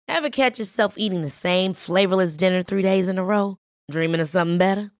Ever catch yourself eating the same flavorless dinner 3 days in a row? Dreaming of something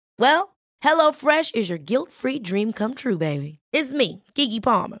better? Well, HelloFresh is your guilt-free dream come true, baby. It's me, Keke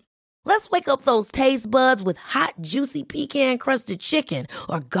Palmer. Let's wake up those taste buds with hot, juicy pecan-crusted chicken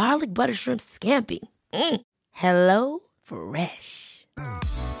or garlic butter shrimp scampi. Hello Fresh.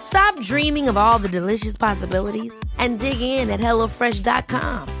 Stop dreaming of all the delicious possibilities and dig in at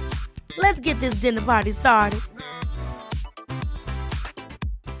HelloFresh.com. Let's get this dinner party started.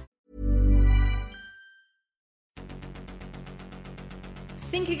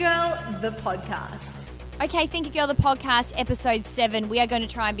 Thinky Girl, the podcast. Okay, Thinky Girl, the podcast, episode 7. We are going to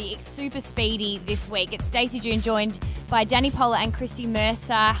try and be super speedy this week. It's Stacey June joined by Danny Pola and Christy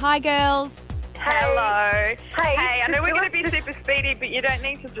Mercer. Hi, girls. Hello. Hey, I know we're going to be super speedy, but you don't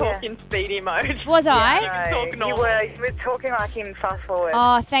need to talk in speedy mode. Was I? You can talk normal. You were talking like in fast forward.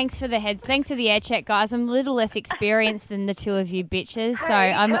 Oh, thanks for the heads. Thanks for the air check, guys. I'm a little less experienced than the two of you bitches, so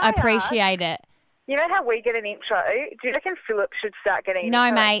I appreciate it. You know how we get an intro? Do you reckon Philip should start getting an No,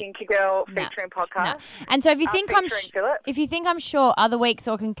 intro? mate. Thinky Girl featuring podcast? No. And so if you think Philip. if you think I'm sure other weeks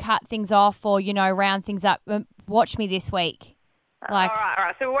or can cut things off or, round things up, watch me this week. All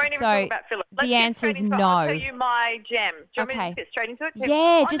right. So we won't even talk about Philip. Let's the answer is no. I'll tell you my gem. Do you want me to get straight into it?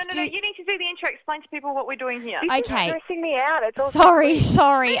 Yeah, No. You need to do the intro. Explain to people what we're doing here. This is stressing me out. It's all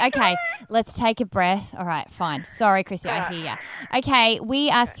Sorry. Okay, let's take a breath. All right, fine. Sorry, Chrissy, I hear you. Okay, we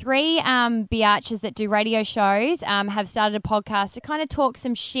are 3 biatches that do radio shows, have started a podcast to kind of talk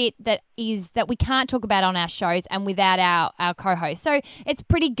some shit that we can't talk about on our shows and without our co-host. So it's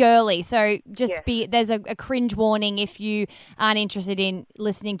pretty girly. So there's a cringe warning if you aren't interested in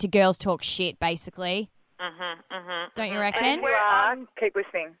listening to girls talk shit, basically. Don't you reckon? And we are. Keep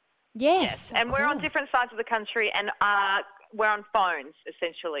listening. Yes. And we're on different sides of the country and we're on phones,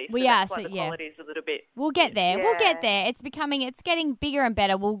 essentially. So we that's are. why the quality is a little bit... We'll get there. Yeah. We'll get there. It's getting bigger and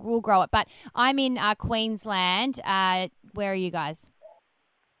better. We'll grow it. But I'm in Queensland. Where are you guys?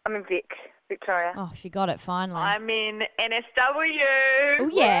 I'm in Victoria. Oh, she got it finally. I'm in NSW. Oh,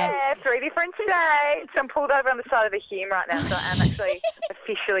 yeah. 3 different states. I'm pulled over on the side of a hume right now, so I'm actually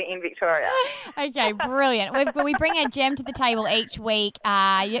officially in Victoria. Okay, brilliant. We bring a gem to the table each week.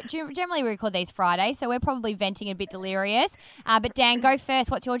 Generally, we record these Fridays, so we're probably venting a bit delirious. But Dan, go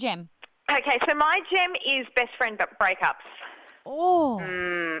first. What's your gem? Okay, so my gem is best friend breakups. Oh.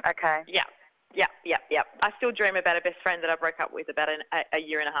 Okay. Yeah. I still dream about a best friend that I broke up with about a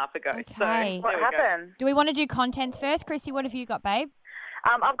year and a half ago. Okay. So, What happened? Do we want to do contents first? Chrissy, what have you got, babe?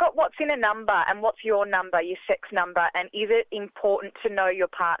 I've got what's in a number and what's your number, your sex number, and is it important to know your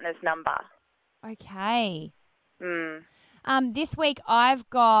partner's number? Okay. This week I've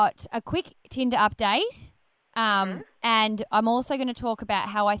got a quick Tinder update, and I'm also going to talk about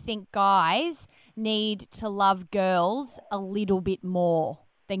how I think guys need to love girls a little bit more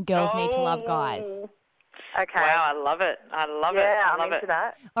than girls need to love guys. Okay. Wow, I love it. I love it. I'm into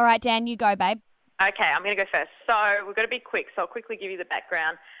that. All right, Dan, you go, babe. Okay, I'm going to go first. So we've got to be quick, so I'll quickly give you the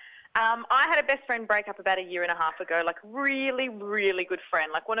background. I had a best friend break up about a year and a half ago, like really, really good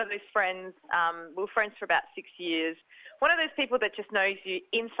friend. Like one of those friends, we were friends for about 6 years. One of those people that just knows you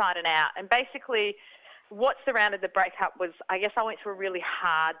inside and out. And basically what surrounded the breakup was, I guess I went through a really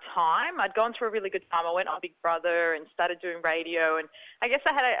hard time. I'd gone through a really good time. I went on Big Brother and started doing radio. And I guess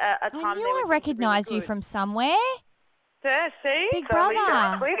I had a time I knew I recognised you from somewhere. Yeah, see? Big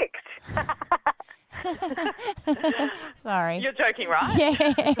Brother. Clicked. Sorry. You're joking, right?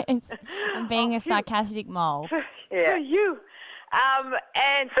 Yes. I'm being a sarcastic mole. Yeah. You.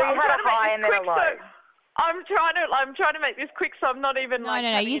 And So you had a high and then a low. I'm trying to make this quick, so I'm not even No.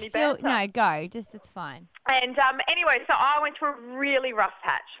 having You any still banter. go. It's fine. And anyway, so I went through a really rough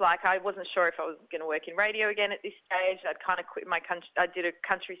patch. Like I wasn't sure if I was going to work in radio again at this stage. I'd kind of quit my country. I did a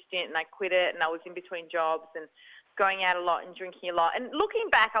country stint and I quit it, and I was in between jobs and going out a lot and drinking a lot. And looking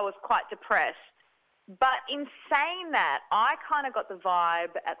back, I was quite depressed. But in saying that, I kind of got the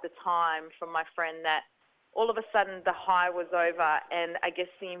vibe at the time from my friend that all of a sudden the high was over, and I guess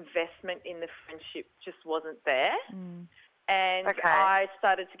the investment in the friendship just wasn't there. And I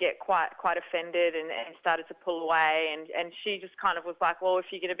started to get quite offended and started to pull away. And she just kind of was like, well, if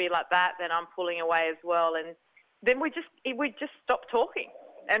you're going to be like that, then I'm pulling away as well. And then we just stopped talking.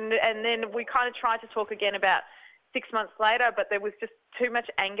 And then we kind of tried to talk again about 6 months later, but there was just too much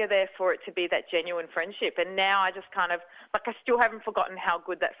anger there for it to be that genuine friendship. And now I just kind of, like, I still haven't forgotten how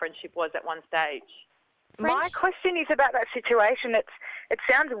good that friendship was at one stage. My question is about that situation. It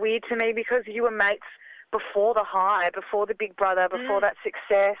sounds weird to me because you were mates before the high, before the Big Brother, before that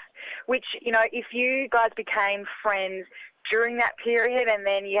success, which, you know, if you guys became friends during that period and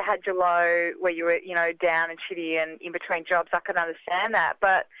then you had your low where you were, you know, down and shitty and in between jobs, I could understand that.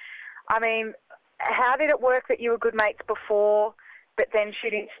 But I mean, how did it work that you were good mates before, but then she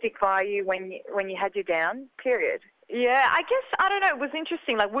didn't stick by you when you had you down, period? Yeah, I guess, I don't know, it was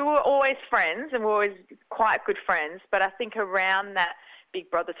interesting. Like, we were always friends and we were always quite good friends, but I think around that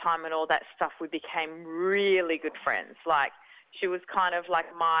Big Brother time and all that stuff, we became really good friends. Like, she was kind of like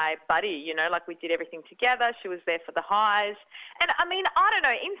my buddy, you know, like we did everything together. She was there for the highs. And, I mean, I don't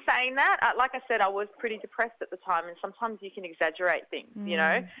know, in saying that, like I said, I was pretty depressed at the time, and sometimes you can exaggerate things, you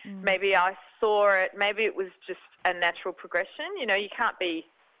know. Maybe I saw it, maybe it was just a natural progression. You know, you can't be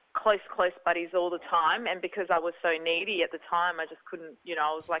close buddies all the time, and because I was so needy at the time, I just couldn't, you know,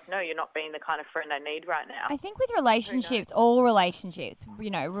 I was like, no, you're not being the kind of friend I need right now. I think with relationships, all relationships, you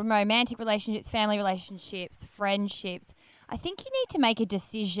know, romantic relationships, family relationships, friendships, I think you need to make a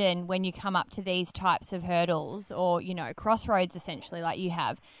decision when you come up to these types of hurdles or, you know, crossroads essentially like you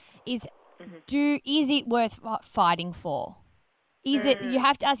have, is it worth fighting for? Is it, you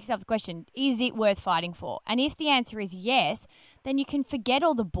have to ask yourself the question, is it worth fighting for? And if the answer is yes, then you can forget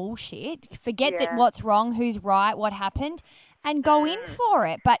all the bullshit, forget that what's wrong, who's right, what happened, and go in for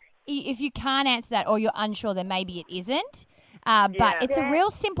it. But if you can't answer that or you're unsure, then maybe it isn't. But it's a real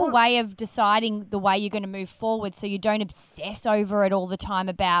simple way of deciding the way you're going to move forward, so you don't obsess over it all the time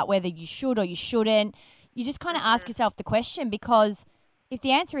about whether you should or you shouldn't. You just kind of ask yourself the question, because if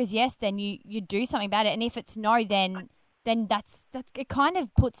the answer is yes, then you do something about it. And if it's no, then that's it kind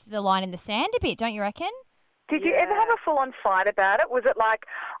of puts the line in the sand a bit, don't you reckon? Did you ever have a full-on fight about it? Was it like,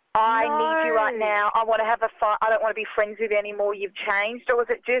 I need you right now, I want to have a fight, I don't want to be friends with you anymore, you've changed? Or was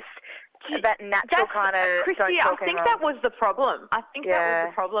it just that natural kind of... Christy, I think that was the problem. I think that was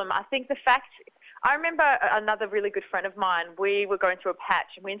the problem. I think the fact... I remember another really good friend of mine, we were going through a patch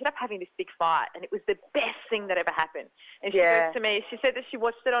and we ended up having this big fight, and it was the best thing that ever happened. And she goes to me, she said that she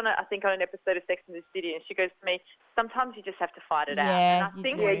watched it on an episode of Sex and the City, and she goes to me, sometimes you just have to fight it out. And I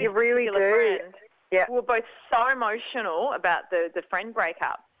think you really do. Friend, we were both so emotional about the friend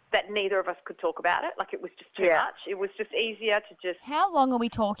breakup that neither of us could talk about it. Like, it was just too much. It was just easier to just... How long are we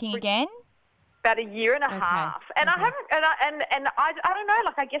talking again? About a year and a half. And I haven't, and I don't know,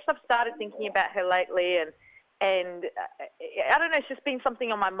 like, I guess I've started thinking about her lately, and I don't know, it's just been something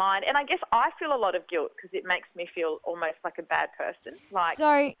on my mind. And I guess I feel a lot of guilt because it makes me feel almost like a bad person. Like,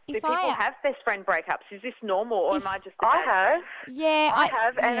 do people have best friend breakups? Is this normal, or am I just a bad have. person? Yeah, I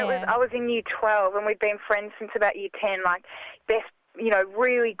have, and I was in year 12, and we'd been friends since about year 10, like best, you know,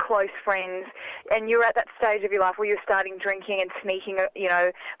 really close friends. And you're at that stage of your life where you're starting drinking and sneaking, you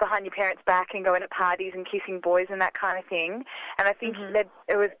know, behind your parents' back and going to parties and kissing boys and that kind of thing. And I think that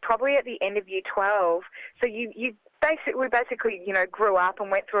it was probably at the end of year 12. So we basically, you know, grew up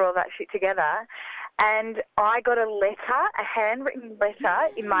and went through all that shit together. And I got a handwritten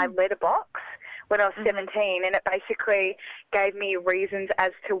letter in my letterbox when I was 17, and it basically gave me reasons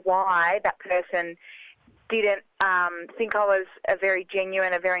as to why that person didn't think I was a very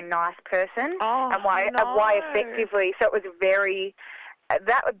genuine, a very nice person, and why effectively. So it was very,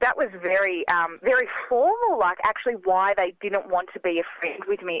 that was very, very formal. Like, actually, why they didn't want to be a friend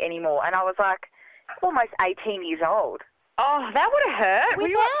with me anymore. And I was like, almost 18 years old. Oh, that would have hurt. Were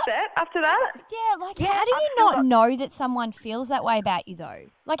you upset after that? Yeah, like, how do you not know that someone feels that way about you, though?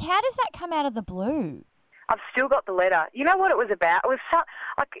 Like, how does that come out of the blue? I've still got the letter. You know what it was about? It was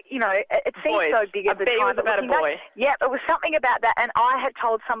you know, it seemed so big at the time. It was about a boy. Yeah, it was something about that. And I had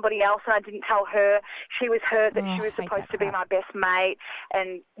told somebody else, and I didn't tell her. She was hurt that she was supposed to be my best mate,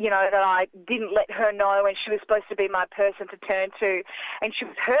 and, you know, that I didn't let her know, and she was supposed to be my person to turn to. And she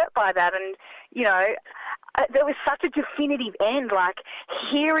was hurt by that. And, you know, there was such a definitive end. Like,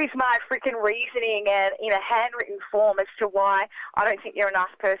 here is my freaking reasoning, and in a handwritten form, as to why I don't think you're a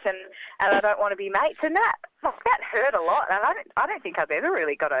nice person and I don't want to be mates. And that hurt a lot. And I don't think I've ever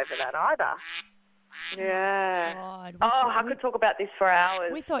really got over that either. Yeah. God, I could talk about this for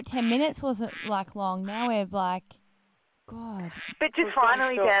hours. We thought 10 minutes wasn't, like, long. Now we're like, God. But just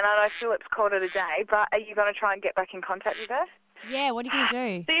finally, Dan, I know Philip's called it a day, but are you going to try and get back in contact with her? Yeah, what are you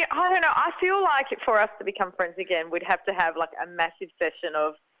going to do? See, I don't know. I feel like for us to become friends again, we'd have to have, like, a massive session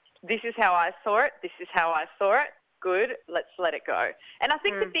of, this is how I saw it, this is how I saw it, good, let's let it go. And I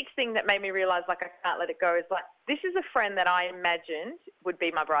think the big thing that made me realise, like, I can't let it go is, like, this is a friend that I imagined would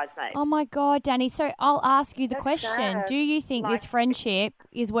be my bridesmaid. Oh, my God, Danny. So I'll ask you the question. Sad. Do you think this friendship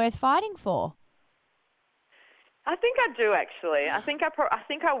is worth fighting for? I think I do, actually. I think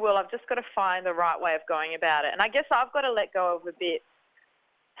I will. I've just got to find the right way of going about it. And I guess I've got to let go of a bit.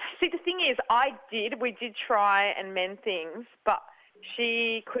 See, the thing is, we did try and mend things, but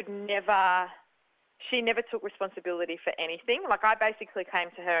she never took responsibility for anything. Like, I basically came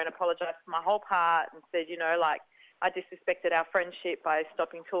to her and apologised for my whole part and said, you know, like, I disrespected our friendship by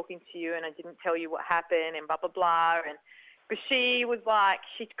stopping talking to you and I didn't tell you what happened and blah, blah, blah. But she was like,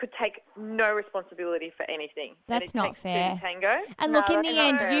 she could take no responsibility for anything. That's not fair. Tango. And look, in the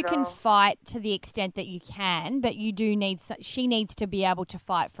end, you can fight to the extent that you can, but you do need. She needs to be able to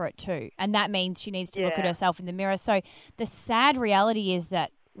fight for it too, and that means she needs to look at herself in the mirror. So the sad reality is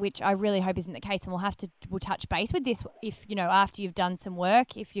that, which I really hope isn't the case, and we'll touch base with this if after you've done some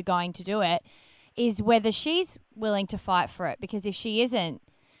work, if you're going to do it, is whether she's willing to fight for it. Because if she isn't,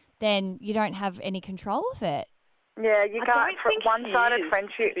 then you don't have any control of it. Yeah, you can't. One-sided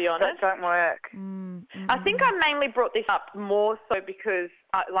friendships that don't work. I think I mainly brought this up more so because,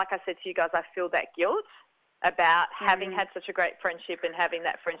 like I said to you guys, I feel that guilt about having had such a great friendship and having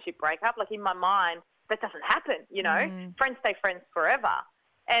that friendship break up. Like in my mind, that doesn't happen, Friends stay friends forever.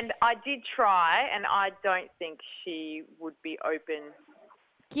 And I did try, and I don't think she would be open.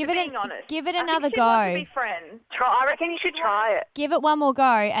 Give it another go. I think she wants to be friends. I reckon you should try it. Give it one more go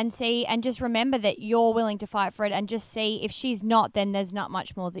and see, and just remember that you're willing to fight for it, and just see if she's not, then there's not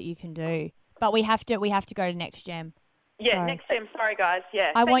much more that you can do. But we have to go to Next Gem. Yeah, Next Gem. Sorry, guys.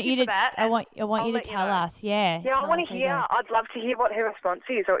 Yeah, I want you to tell us. Yeah. Yeah, I want to hear. I'd love to hear what her response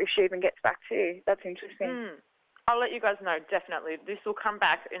is, or if she even gets back to you. That's interesting. I'll let you guys know. Definitely, this will come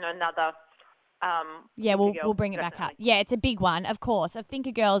back in another. We'll bring it back up. Yeah, it's a big one, of course. Of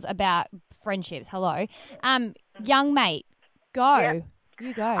Thinker Girls about friendships. Hello. Young mate, go. Yeah.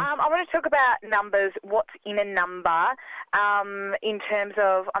 You go. I want to talk about numbers, what's in a number, in terms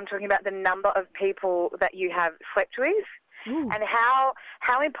of, I'm talking about the number of people that you have slept with. Ooh. And how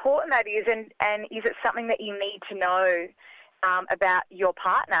important that is, and is it something that you need to know about your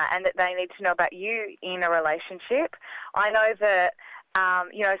partner and that they need to know about you in a relationship? I know that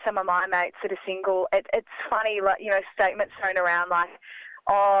some of my mates that are single, it's funny, like, statements thrown around like,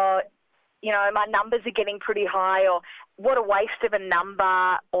 oh, my numbers are getting pretty high, or what a waste of a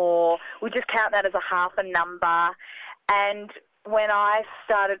number, or we just count that as a half a number. And when I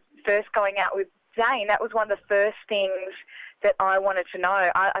started first going out with Zane, that was one of the first things that I wanted to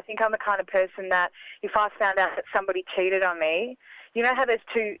know. I think I'm the kind of person that if I found out that somebody cheated on me, you know how there's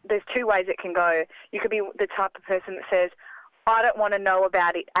two ways it can go. You could be the type of person that says, I don't want to know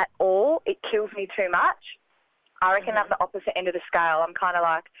about it at all. It kills me too much. I reckon I'm the opposite end of the scale. I'm kind of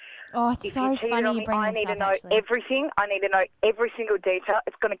like, it's so funny you bring this up. I need to know everything. I need to know every single detail.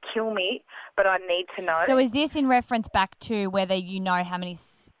 It's going to kill me, but I need to know. So is this in reference back to whether you know how many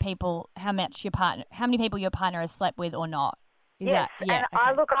people your partner has slept with or not? This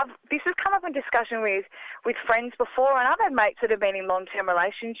has come up in discussion with friends before, and I've had mates that have been in long-term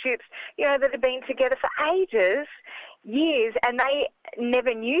relationships, that have been together for ages, years, and they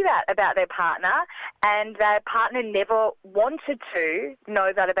never knew that about their partner, and their partner never wanted to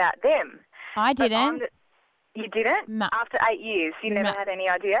know that about them. I didn't. You didn't? No. After 8 years, you never had any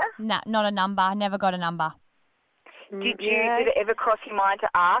idea? No, not a number. I never got a number. Did it ever cross your mind to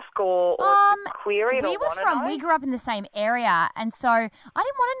ask or to query it or want to know? We grew up in the same area, and so I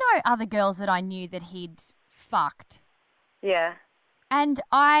didn't want to know other girls that I knew that he'd fucked. Yeah. And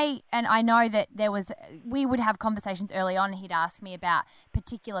I know that we would have conversations early on, and he'd ask me about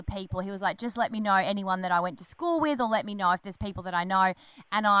particular people. He was like, just let me know anyone that I went to school with, or let me know if there's people that I know.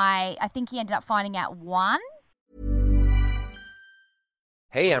 And I think he ended up finding out one.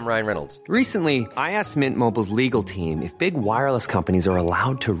 Hey, I'm Ryan Reynolds. Recently, I asked Mint Mobile's legal team if big wireless companies are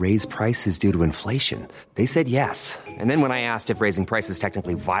allowed to raise prices due to inflation. They said yes. And then when I asked if raising prices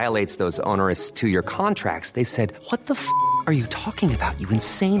technically violates those onerous 2-year contracts, they said, what the f*** are you talking about, you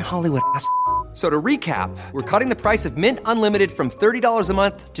insane Hollywood ass f- So to recap, we're cutting the price of Mint Unlimited from $30 a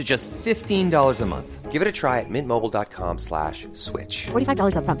month to just $15 a month. Give it a try at mintmobile.com/switch.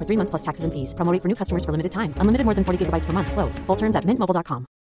 $45 up front for 3 months plus taxes and fees. Promo rate for new customers for limited time. Unlimited more than 40 gigabytes per month. Slows full terms at mintmobile.com.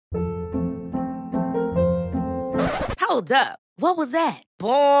 Hold up. What was that?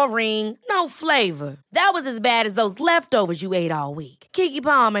 Boring. No flavor. That was as bad as those leftovers you ate all week. Keke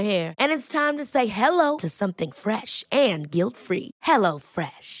Palmer here. And it's time to say hello to something fresh and guilt-free. Hello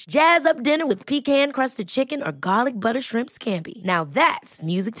Fresh. Jazz up dinner with pecan-crusted chicken or garlic butter shrimp scampi. Now that's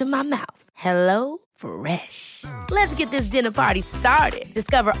music to my mouth. Hello Fresh. Let's get this dinner party started.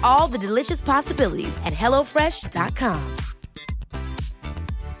 Discover all the delicious possibilities at hellofresh.com.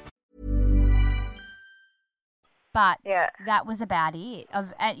 But that was about it.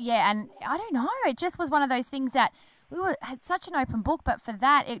 And I don't know. It just was one of those things that had such an open book, but for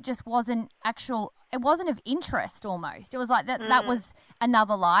that, it just wasn't actual. It wasn't of interest almost. It was like that was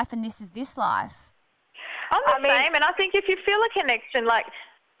another life, and this is this life. I'm the same, and I think if you feel a connection, like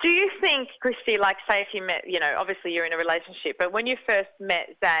Do you think, Christy, like, say if you met, obviously you're in a relationship, but when you first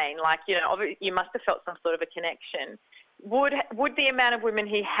met Zane, like, you must have felt some sort of a connection. Would the amount of women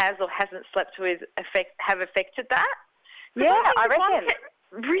he has or hasn't slept with have affected that? Yeah, I reckon.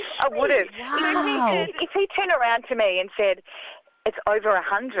 Really? I would have. Wow. If he turned around to me and said, it's over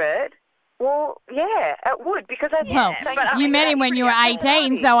 100, well, yeah, it would, because I Well, you met him when you were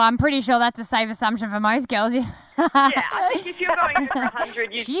 18, so I'm pretty sure that's a safe assumption for most girls. Yeah, I think if you're going over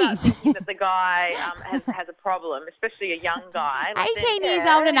 100, you start thinking that the guy has a problem, especially a young guy. 18 years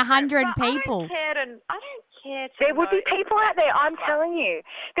old and 100 people. I don't care to There would be know people out there, I'm telling you.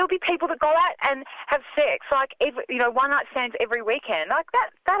 There'll be people that go out and have sex, like, one night stands every weekend. Like,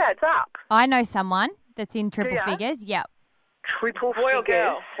 that adds up. I know someone that's in triple ya? figures. Yep. Triple Boy or figures.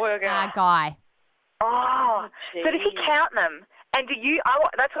 girl? Boy or girl? Guy. Oh, so does he count them? And do you?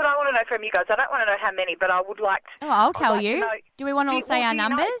 That's what I want to know from you guys. I don't want to know how many, but I would like to. Oh, I'll tell like to you. know- Do we want to all say our do you know-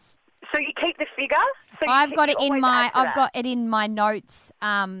 numbers? So you keep the figure? So you I've keep- got you it in always my. add to I've that? got it in my notes.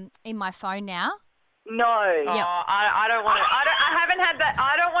 In my phone now. No. Oh, Yep. I don't want to. I haven't had that.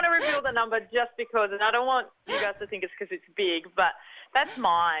 I don't want to reveal the number just because, and I don't want you guys to think it's because it's big, but that's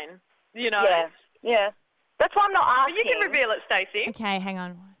mine. Yeah. That's why I'm not But asking. you can reveal it, Stacey. Okay, hang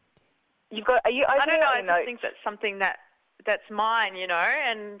on. You've got. Are you? I don't know. I No. just think that's something that's mine,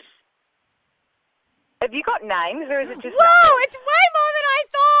 and Have you got names, or is it just? Whoa! numbers? It's way more than I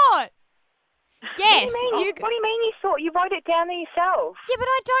thought. Yes. What do you mean you thought you wrote it down there yourself? Yeah, but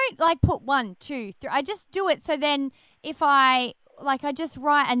I don't put 1, 2, 3. I just do it so then if I just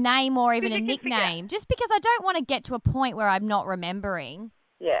write a name or even a you can figure. nickname, just because I don't want to get to a point where I'm not remembering.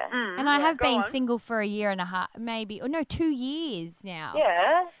 Yeah. And I have go been on. single for a year and a half, maybe, or no, 2 years now.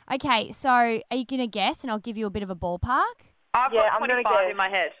 Yeah. Okay, so are you going to guess and I'll give you a bit of a ballpark? I've Yeah, got I'm gonna 25 guess. in my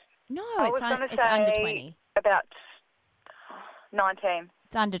head. No, I was going to it's say under 20. about 19.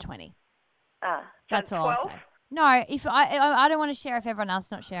 It's under 20. Ah. That's all I'll 12? say. No, if I don't want to share if everyone else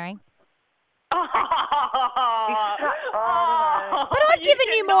is not sharing. Oh, But I've given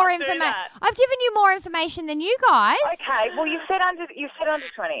you cannot more do information. that. I've given you more information than you guys. Okay. Well, you said under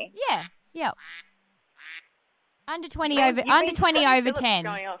 20. Yeah. Under 20 Man, over you've under been 20 so over Philip's 10.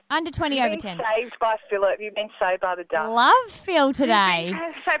 going off. Under 20 You've over been 10. saved by Philip. You've been saved by the duck. Love Phil today.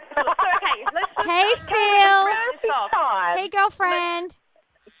 So, okay, let's Hey round Phil. this off. Time. Hey girlfriend.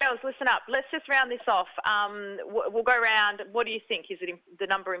 Girls, listen up. Let's just round this off. We'll go round. What do you think? Is it the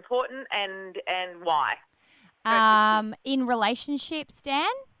number important, and why? In relationships, Dan?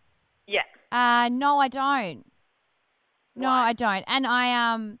 Yeah. No, I don't. No, Why? I don't. And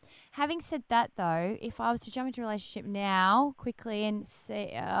I having said that though, if I was to jump into a relationship now quickly and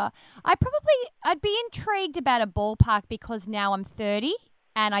see, I'd be intrigued about a ballpark because now I'm 30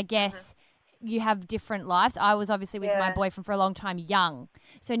 and I guess you have different lives. I was obviously with my boyfriend for a long time young.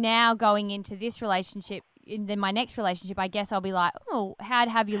 So now going into this relationship, and then my next relationship, I guess I'll be like, oh, how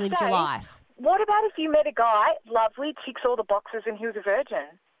have you lived your So, life? What about if you met a guy, lovely, ticks all the boxes, and he was a virgin?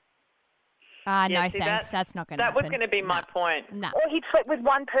 No, Yeah, see, thanks. That's not going to That happen. was going to be my point. No. Or he'd slept with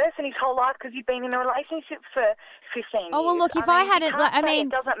one person his whole life because he'd been in a relationship for 15 years. Oh, well, look, if I mean, hadn't- you can't I say mean-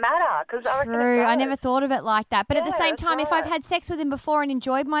 it doesn't matter because I reckon True. it I does. never thought of it like that. But at the Yeah, same that's time, if I've right. had sex with him before and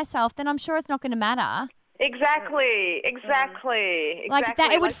enjoyed myself, then I'm sure it's not going to matter. Exactly. Like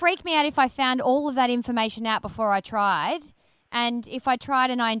that, it would freak me out if I found all of that information out before I tried. And if I tried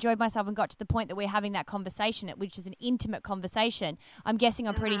and I enjoyed myself and got to the point that we're having that conversation, which is an intimate conversation, I'm guessing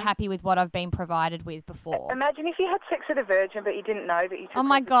I'm pretty happy with what I've been provided with before. Imagine if you had sex with a virgin but you didn't know that you took Oh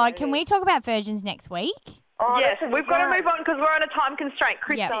my God, can virginity. we talk about virgins next week? Oh, Yes, that's we've got to fun. move on because we're on a time constraint.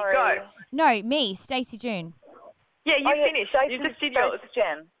 Christy, Yeah. Sorry. go. No, me, Stacey June. Yeah, you Oh, yeah, finished. You Jason's- just did yours. Jason's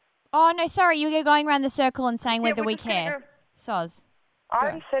Jen. Oh, no, sorry, you're going around the circle and saying Yeah, whether we're we just gonna care. go- Soz. I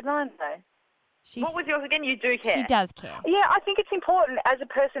already said mine though. She's, What was yours again? You do care. she does care. Yeah, I think it's important as a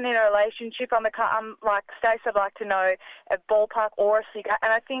person in a relationship. I'm like Stacey. I'd like to know a ballpark or a figure.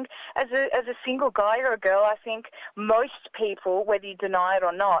 And I think as a single guy or a girl, I think most people, whether you deny it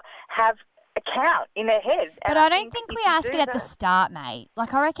or not, have a count in their head. But And I don't think if we you ask do it at the that- start, mate.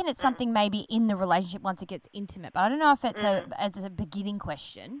 Like, I reckon it's something maybe in the relationship once it gets intimate. But I don't know if it's as a beginning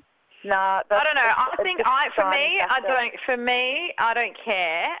question. Nah, I don't know. I it's think just for deciding me, I factor. don't. For me, I don't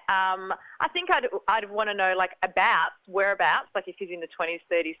care. I think I'd want to know like whereabouts, like if he's in the 20s,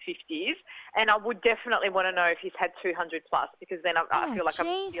 30s, 50s, and I would definitely want to know if he's had 200 plus because then I feel like I'm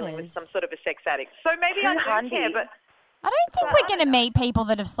dealing with Jesus. some sort of a sex addict. So maybe I do 200? care, but I don't think we're going to meet people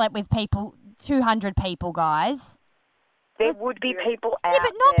that have slept with 200 people, guys. There would be people out Yeah,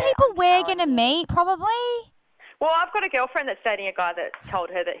 but not there, people I'm we're telling going to you. meet, probably. Well, I've got a girlfriend that's dating a guy that told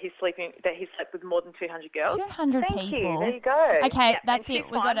her that he slept with more than 200 girls. 200 Thank people. you. There you go. Okay, Yeah, that's and it.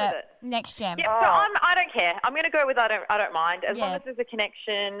 she's We've got fine with a it. next gem. Yeah, so I don't care. I'm going to go with I don't mind. As long as there's a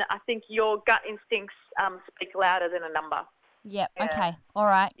connection, I think your gut instincts speak louder than a number. Yep. Yeah. Okay. All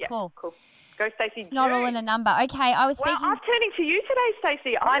right. Yeah, Cool. Go, Stacey. It's not all in a number. Okay. I was Well, speaking. I'm turning to you today,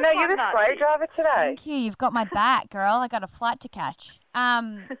 Stacey. I know you're the slow driver today. Thank you. You've got my back, girl. I got a flight to catch.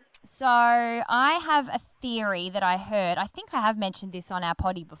 So I have a theory that I heard. I think I have mentioned this on our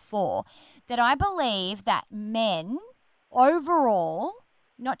potty before, that I believe that men overall,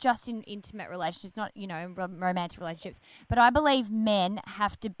 not just in intimate relationships, not, romantic relationships, but I believe men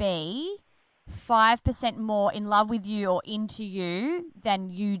have to be 5% more in love with you or into you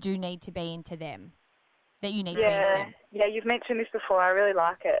than you do need to be into them. That you need to be into them. Yeah, you've mentioned this before. I really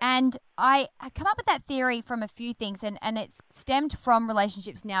like it. And I come up with that theory from a few things, and it's stemmed from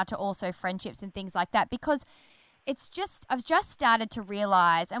relationships now to also friendships and things like that, because I've just started to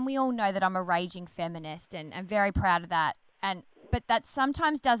realise, and we all know that I'm a raging feminist, and I'm very proud of that, but that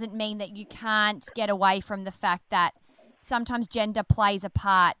sometimes doesn't mean that you can't get away from the fact that sometimes gender plays a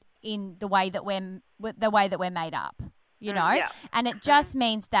part in the way that we're made up. Yeah. And it just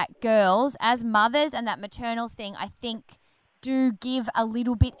means that girls, as mothers, and that maternal thing, I think, do give a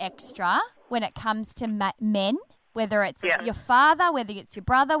little bit extra when it comes to men, whether it's your father, whether it's your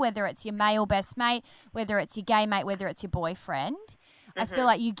brother, whether it's your male best mate, whether it's your gay mate, whether it's your boyfriend. I feel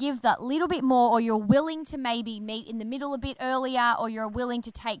like you give that little bit more, or you're willing to maybe meet in the middle a bit earlier, or you're willing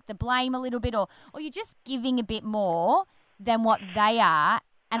to take the blame a little bit, or you're just giving a bit more than what they are.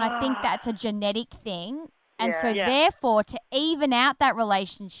 And I think that's a genetic thing. And therefore, to even out that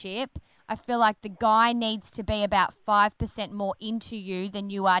relationship, I feel like the guy needs to be about 5% more into you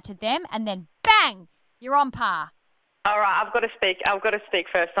than you are to them. And then, bang, you're on par. All right, I've got to speak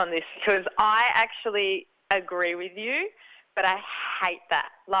first on this, because I actually agree with you, but I hate that.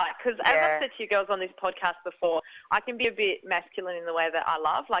 Like, because as I've said to you girls on this podcast before, I can be a bit masculine in the way that I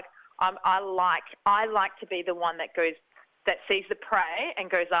love. Like, I like to be the one that sees the prey and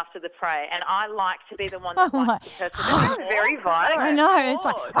goes after the prey, and I like to be the one that likes the person. That's very violent. I know, it's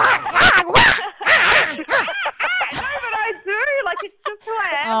like... No, but I do. Like, it's just who I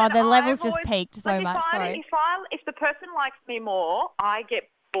am. Oh, the levels just peaked so like, much, sorry. If the person likes me more, I get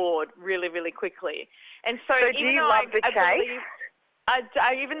bored really, really quickly. And so do you love the chase?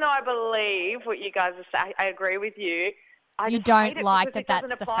 Even though I believe what you guys are saying, I agree with you. You don't like that that's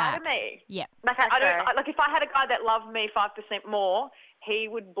the fact. To me. Yeah. Like, I don't, like, if I had a guy that loved me 5% more, he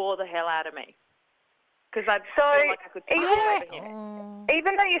would bore the hell out of me. Because I'd feel like I could over him.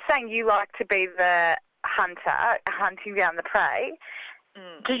 Even though you're saying you like to be the hunter, hunting down the prey,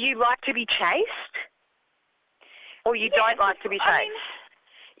 do you like to be chased? Or you don't like to be chased?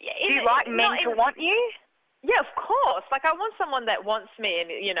 Do you like men to want you? Yeah, of course. Like, I want someone that wants me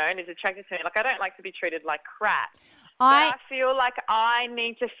and is attracted to me. Like, I don't like to be treated like crap. But I feel like I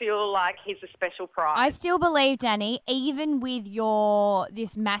need to feel like he's a special prize. I still believe, Danny, even with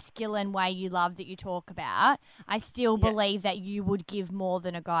this masculine way you love that you talk about, I still believe that you would give more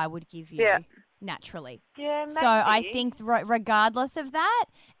than a guy would give you naturally. Yeah, maybe. So I think regardless of that,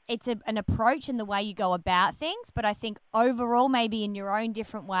 it's an approach and the way you go about things. But I think overall, maybe in your own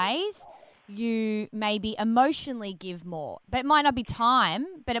different ways, you maybe emotionally give more. But it might not be time,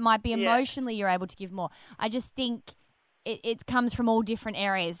 but it might be emotionally you're able to give more. I just think it comes from all different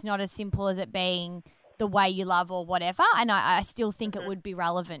areas, not as simple as it being the way you love or whatever. And I still think it would be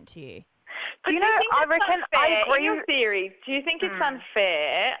relevant to you. Do you know, I reckon I agree. In your theory, do you think it's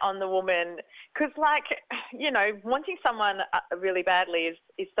unfair on the woman? Because, like, wanting someone really badly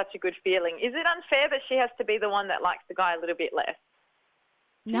is such a good feeling. Is it unfair that she has to be the one that likes the guy a little bit less?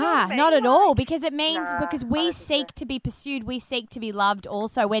 Nah, not at all, because it means because we seek to be pursued, we seek to be loved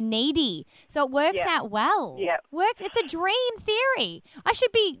also. We're needy. So it works out well. Yeah. It's a dream theory. I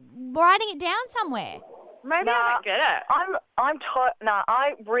should be writing it down somewhere. Maybe I don't get it.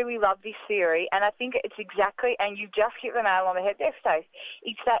 I really love this theory, and I think it's exactly, and you just hit the nail on the head there, Stacey.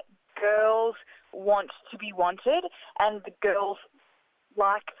 It's that girls want to be wanted, and the girls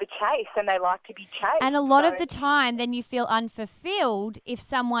like the chase, and they like to be chased. And a lot of the time then you feel unfulfilled if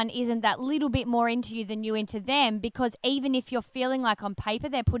someone isn't that little bit more into you than you into them, because even if you're feeling like on paper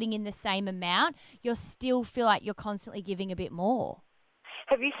they're putting in the same amount, you still feel like you're constantly giving a bit more.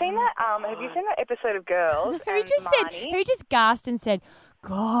 Have you seen that? Have you seen that episode of Girls? Who just gasped and said,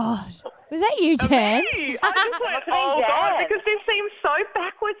 "God"? Was that you, Dan? Me. I just went, oh God, because this seems so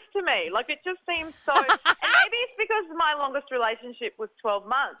backwards to me. Like, it just seems so. And maybe it's because my longest relationship was 12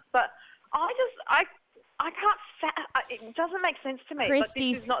 months, but I It doesn't make sense to me.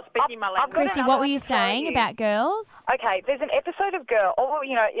 Christy's- This is not speaking my language. Christy, what were you saying about girls? Okay, there's an episode of Girl, or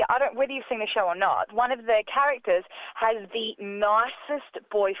I don't whether you've seen the show or not. One of the characters has the nicest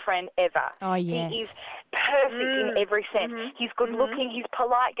boyfriend ever. Oh, yes. He is perfect in every sense. He's good looking, he's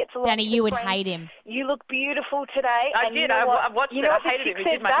polite, gets along. Danny, with you his would friends. hate him. You look beautiful today. I and did. You know I watched you it. know I what the hated chick him. He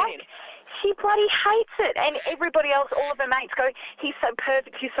did said my back? head in. She bloody hates it. And everybody else, all of her mates go, he's so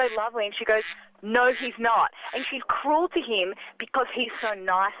perfect, he's so lovely. And she goes, no, he's not. And she's cruel to him because he's so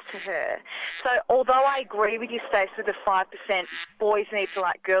nice to her. So although I agree with you, Stace, with the 5%, boys need to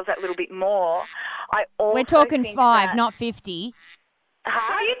like girls that little bit more, I also We're talking think 5, that, not 50.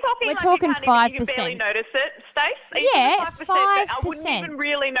 Huh? Are you talking We're like talking you can't even, 5%. you barely notice it, Stace? Are you Yeah, talking 5%, but I 5%. wouldn't even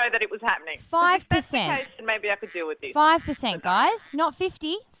really know that it was happening. 5%. If that's the case, then maybe I could deal with this. 5%, guys. Not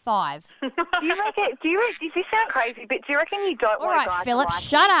 50, 5. Do you reckon, does this sound crazy, but do you reckon you don't All want right, a guy Philip, to like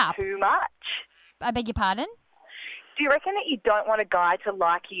shut you up. too much? I beg your pardon? Do you reckon that you don't want a guy to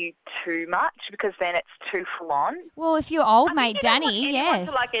like you too much because then it's too full on? Well, if you're old, I mate think you don't want Danny, anyone yes.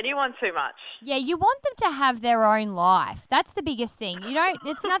 to like anyone too much. Yeah, you want them to have their own life. That's the biggest thing. You don't.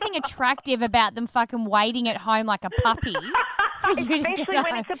 It's nothing attractive about them fucking waiting at home like a puppy for you to Especially get when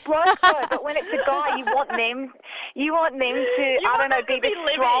home. it's a bloke, though. But when it's a guy, you want them to, I don't know, want them be to the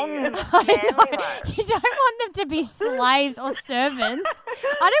be strong, living. manly one. You don't want them to be slaves or servants.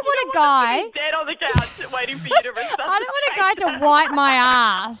 I don't want a guy. He's dead on the couch waiting for you to resuscitate. I don't want a guy to wipe my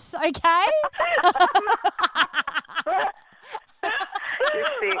ass. Okay. You're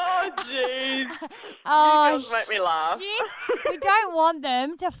sick. Oh, jeez. Oh, You girls make me laugh. shit. We don't want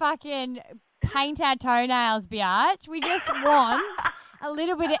them to fucking paint our toenails, biatch. We just want a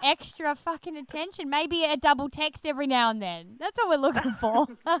little bit of extra fucking attention. Maybe a double text every now and then. That's what we're looking for.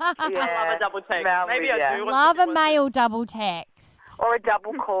 I love a double text. Mallory, Maybe yeah. I do. Love a male double text. Or a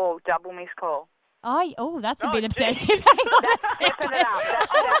double call, double missed call. Oh, that's a Oh, bit geez. obsessive. Hang on a Stepping second. it up.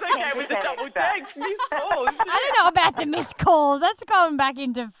 I was okay with the 10% double extra. text. Missed calls. I don't know about the missed calls. That's going back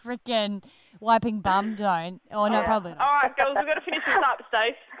into freaking wiping bum don't. Oh, no, probably All not. right, girls, we've got to finish this up,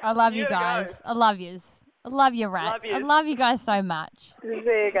 Stace. I love you You guys. go. I love yous. I love you, rats. Love yous. I love you guys so much. See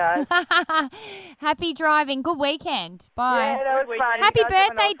you guys. Happy driving. Good weekend. Bye. Yeah, that was fun. You Happy guys have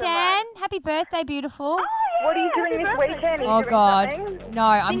an birthday, awesome Dan. night. Happy birthday, beautiful. What are you doing this weekend? Are you Oh doing God, something? no!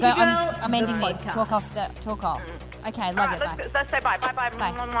 I'm Thinky going. Girl, I'm the ending this. podcast. Talk off. Talk off. Okay, All love right, you. Bye. let's say bye. Bye-bye.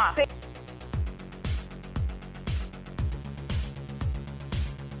 Bye. Mwah, mwah.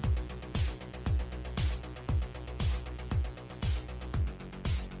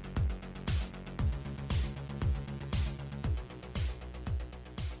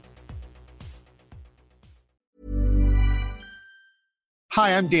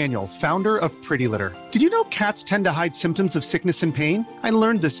 Hi, I'm Daniel, founder of Pretty Litter. Did you know cats tend to hide symptoms of sickness and pain? I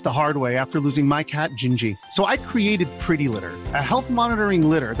learned this the hard way after losing my cat, Gingy. So I created Pretty Litter, a health monitoring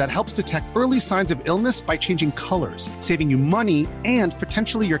litter that helps detect early signs of illness by changing colors, saving you money and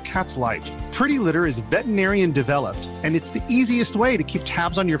potentially your cat's life. Pretty Litter is veterinarian developed, and it's the easiest way to keep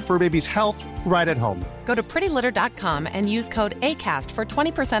tabs on your fur baby's health right at home. Go to prettylitter.com and use code ACAST for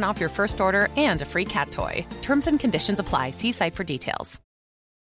 20% off your first order and a free cat toy. Terms and conditions apply. See site for details.